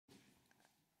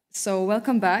So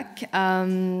welcome back.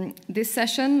 This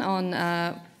session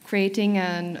on creating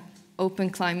an open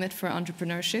climate for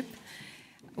entrepreneurship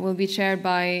will be chaired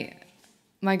by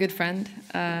my good friend,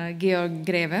 Georg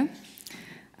Greve.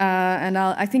 And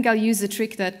I think I'll use the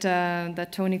trick that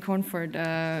Tony Cornford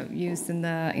used in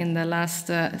the last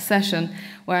session,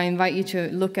 where I invite you to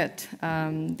look at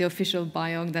the official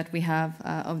bio that we have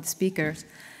of the speakers.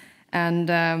 And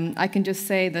I can just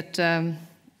say that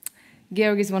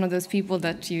Georg is one of those people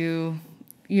that you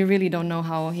really don't know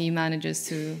how he manages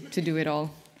to do it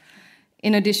all.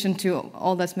 In addition to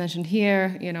all that's mentioned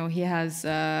here, you know, he has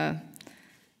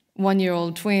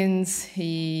one-year-old twins,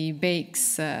 he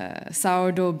bakes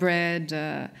sourdough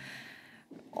bread,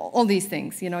 all these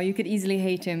things. You know, you could easily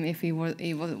hate him if he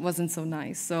wasn't so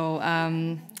nice. So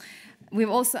we've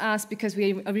also asked, because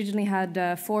we originally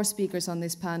had 4 speakers on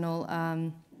this panel,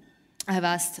 I have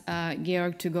asked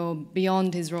Georg to go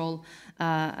beyond his role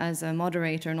as a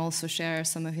moderator and also share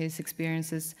some of his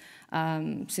experiences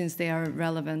since they are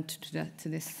relevant to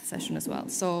this session as well.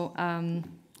 So,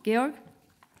 Georg?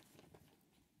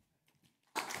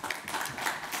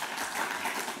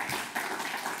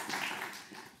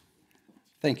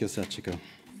 Thank you, Sachiko.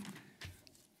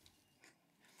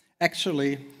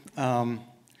 Actually,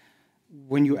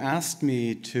 when you asked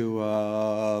me to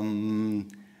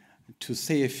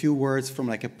say a few words from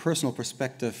like a personal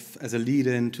perspective as a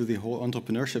lead-in to the whole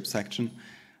entrepreneurship section,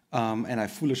 and I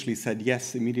foolishly said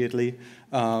yes immediately.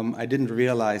 I didn't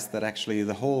realize that actually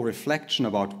the whole reflection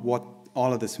about what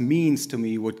all of this means to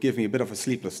me would give me a bit of a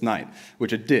sleepless night,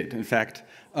 which it did, in fact.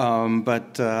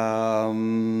 But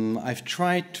I've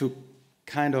tried to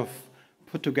kind of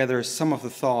put together some of the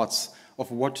thoughts of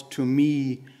what to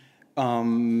me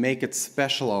make it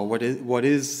special, or what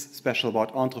is special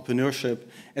about entrepreneurship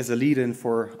as a lead-in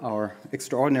for our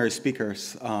extraordinary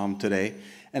speakers today.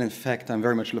 And in fact, I'm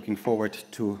very much looking forward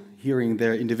to hearing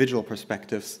their individual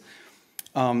perspectives.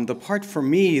 The part for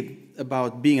me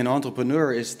about being an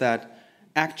entrepreneur is that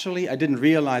actually I didn't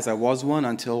realize I was one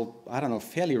until, I don't know,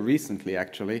 fairly recently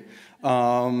actually.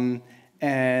 And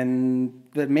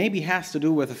that maybe has to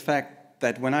do with the fact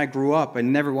that when I grew up, I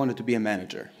never wanted to be a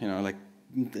manager. You know, like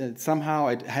somehow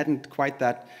I hadn't quite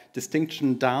that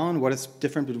distinction down, what is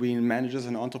different between managers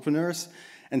and entrepreneurs.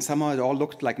 And somehow it all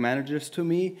looked like managers to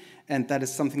me. And that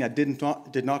is something I did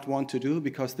not want to do,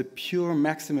 because the pure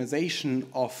maximization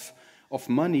of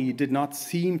money did not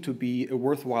seem to be a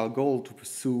worthwhile goal to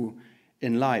pursue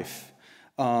in life.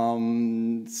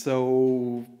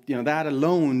 So, you know, that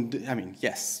alone, I mean,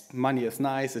 yes, money is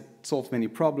nice, it solves many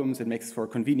problems, it makes for a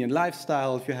convenient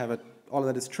lifestyle if you have it, all of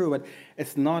that is true, but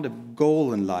it's not a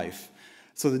goal in life.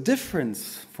 So the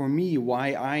difference for me,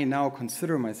 why I now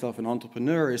consider myself an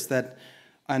entrepreneur, is that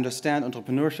I understand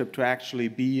entrepreneurship to actually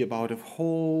be about a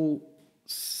whole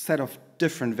set of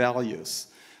different values.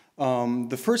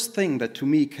 The first thing that to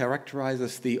me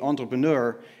characterizes the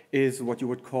entrepreneur is what you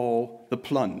would call the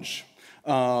plunge.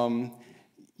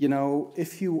 You know,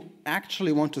 if you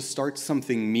actually want to start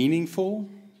something meaningful,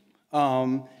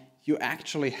 you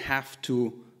actually have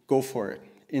to go for it,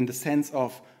 in the sense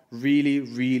of really,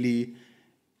 really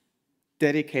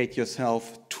dedicate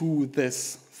yourself to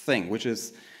this thing, which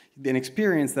is an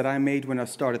experience that I made when I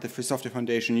started the Free Software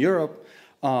Foundation Europe.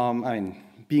 I mean,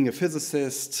 being a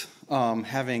physicist,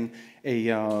 having a,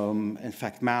 in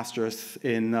fact, master's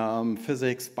in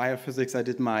physics, biophysics. I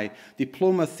did my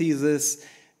diploma thesis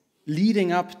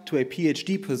leading up to a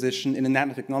PhD position in a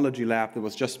nanotechnology lab that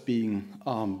was just being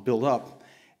built up.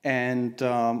 And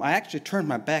I actually turned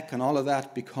my back on all of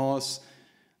that because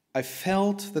I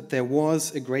felt that there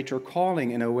was a greater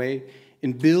calling, in a way,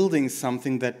 in building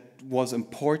something that was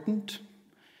important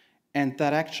and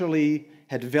that actually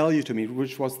had value to me,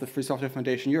 which was the Free Software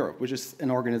Foundation Europe, which is an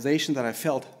organization that I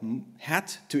felt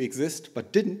had to exist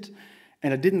but didn't,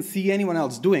 and I didn't see anyone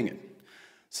else doing it.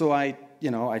 So I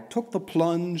took the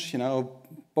plunge,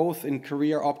 both in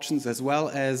career options as well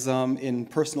as in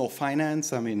personal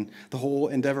finance. I mean, the whole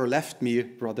endeavor left me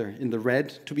rather in the red,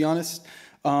 to be honest,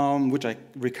 which I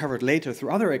recovered later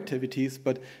through other activities.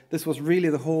 But this was really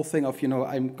the whole thing of,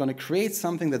 I'm going to create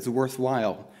something that's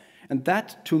worthwhile. And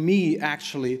that, to me,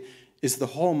 actually is the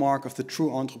hallmark of the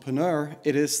true entrepreneur.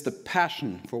 It is the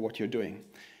passion for what you're doing.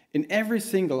 In every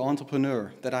single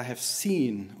entrepreneur that I have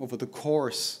seen over the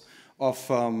course of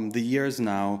the years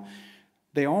now,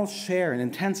 they all share an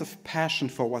intensive passion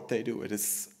for what they do. It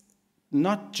is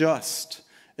not just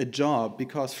a job,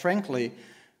 because frankly,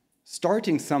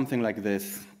 starting something like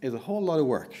this is a whole lot of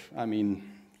work. I mean,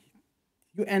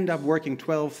 you end up working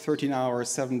 12, 13 hours,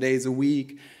 7 days a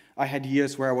week. I had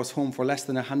years where I was home for less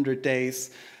than 100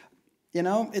 days.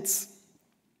 It's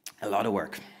a lot of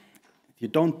work. You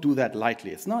don't do that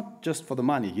lightly. It's not just for the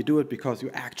money. You do it because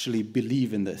you actually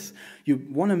believe in this. You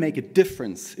want to make a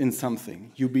difference in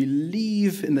something. You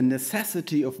believe in the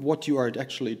necessity of what you are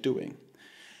actually doing.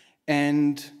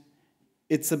 And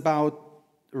it's about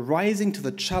rising to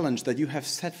the challenge that you have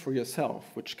set for yourself,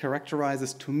 which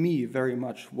characterizes to me very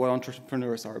much what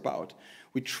entrepreneurs are about.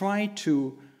 We try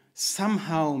to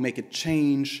somehow make a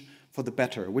change for the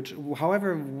better, which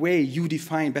however way you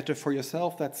define better for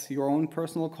yourself, that's your own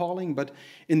personal calling, but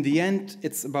in the end,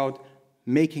 it's about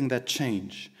making that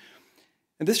change.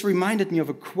 And this reminded me of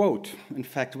a quote, in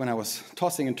fact, when I was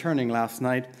tossing and turning last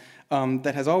night,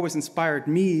 that has always inspired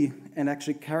me and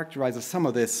actually characterizes some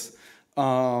of this,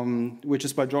 which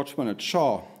is by George Bernard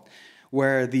Shaw,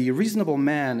 where the reasonable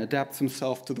man adapts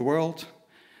himself to the world,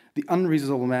 the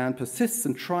unreasonable man persists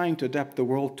in trying to adapt the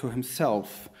world to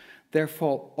himself.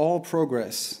 Therefore, all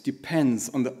progress depends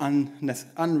on the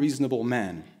unreasonable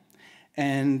man.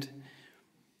 And,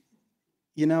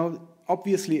 you know,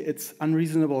 obviously it's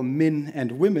unreasonable men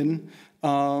and women.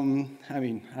 I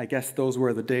mean, I guess those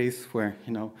were the days where,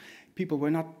 you know, people were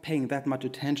not paying that much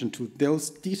attention to those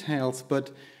details,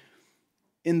 but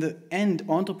in the end,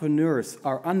 entrepreneurs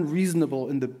are unreasonable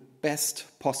in the best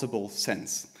possible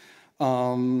sense.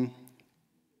 And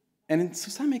to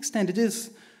some extent, it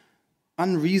is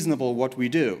unreasonable what we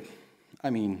do. I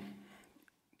mean,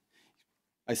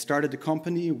 I started a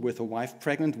company with a wife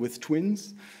pregnant with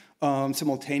twins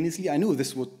simultaneously. I knew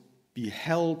this would be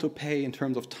hell to pay in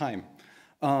terms of time.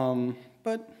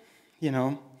 But, you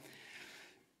know,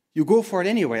 you go for it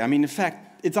anyway. I mean, in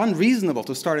fact, it's unreasonable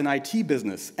to start an IT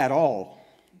business at all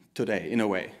today, in a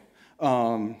way.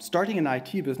 Starting an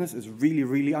IT business is really,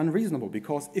 really unreasonable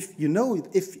because if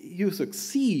you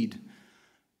succeed,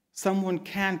 someone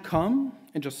can come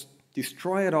and just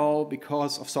destroy it all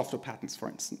because of software patents, for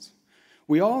instance.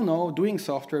 We all know doing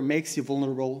software makes you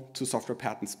vulnerable to software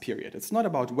patents, period. It's not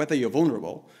about whether you're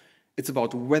vulnerable, it's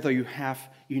about whether you have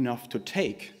enough to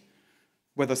take,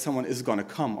 whether someone is going to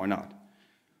come or not.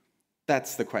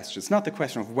 That's the question. It's not the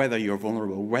question of whether you're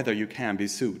vulnerable, whether you can be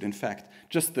sued. In fact,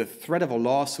 just the threat of a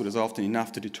lawsuit is often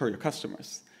enough to deter your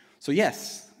customers. So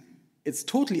yes, it's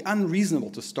totally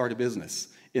unreasonable to start a business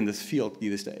in this field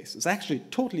these days. It's actually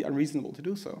totally unreasonable to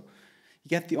do so.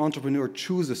 Yet the entrepreneur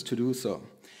chooses to do so.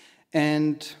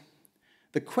 And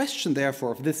the question,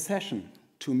 therefore, of this session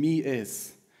to me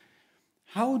is,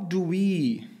 how do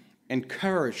we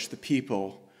encourage the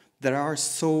people that are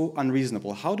so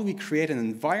unreasonable? How do we create an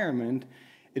environment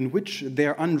in which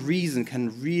their unreason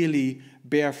can really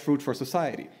bear fruit for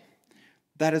society?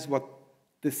 That is what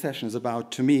this session is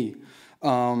about to me.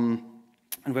 And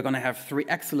we're going to have three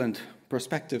excellent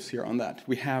perspectives here on that.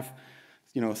 We have,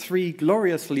 three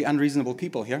gloriously unreasonable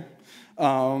people here,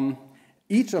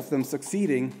 each of them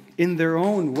succeeding in their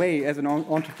own way as an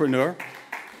entrepreneur.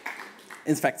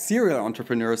 In fact, serial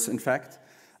entrepreneurs, in fact.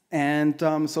 And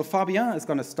so Fabien is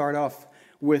going to start off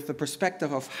with the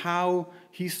perspective of how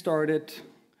he started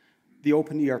the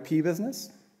Open ERP business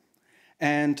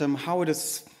and how it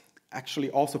is actually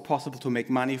also possible to make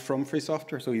money from free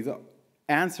software. So he's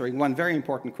answering one very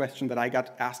important question that I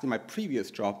got asked in my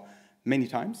previous job many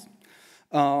times.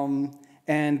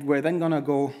 And we're then going to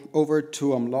go over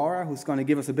to Laura, who's going to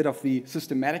give us a bit of the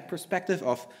systematic perspective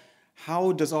of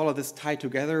how does all of this tie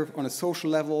together on a social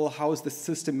level? How is this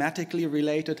systematically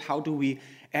related? How do we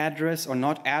address or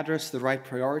not address the right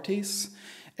priorities?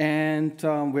 And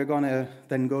we're going to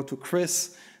then go to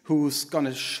Chris, who's going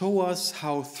to show us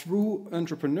how through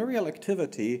entrepreneurial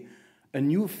activity, a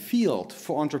new field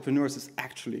for entrepreneurs is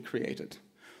actually created.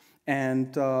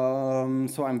 And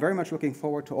so I'm very much looking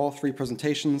forward to all three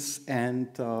presentations.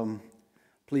 And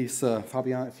please,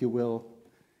 Fabien, if you will,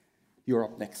 you're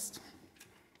up next.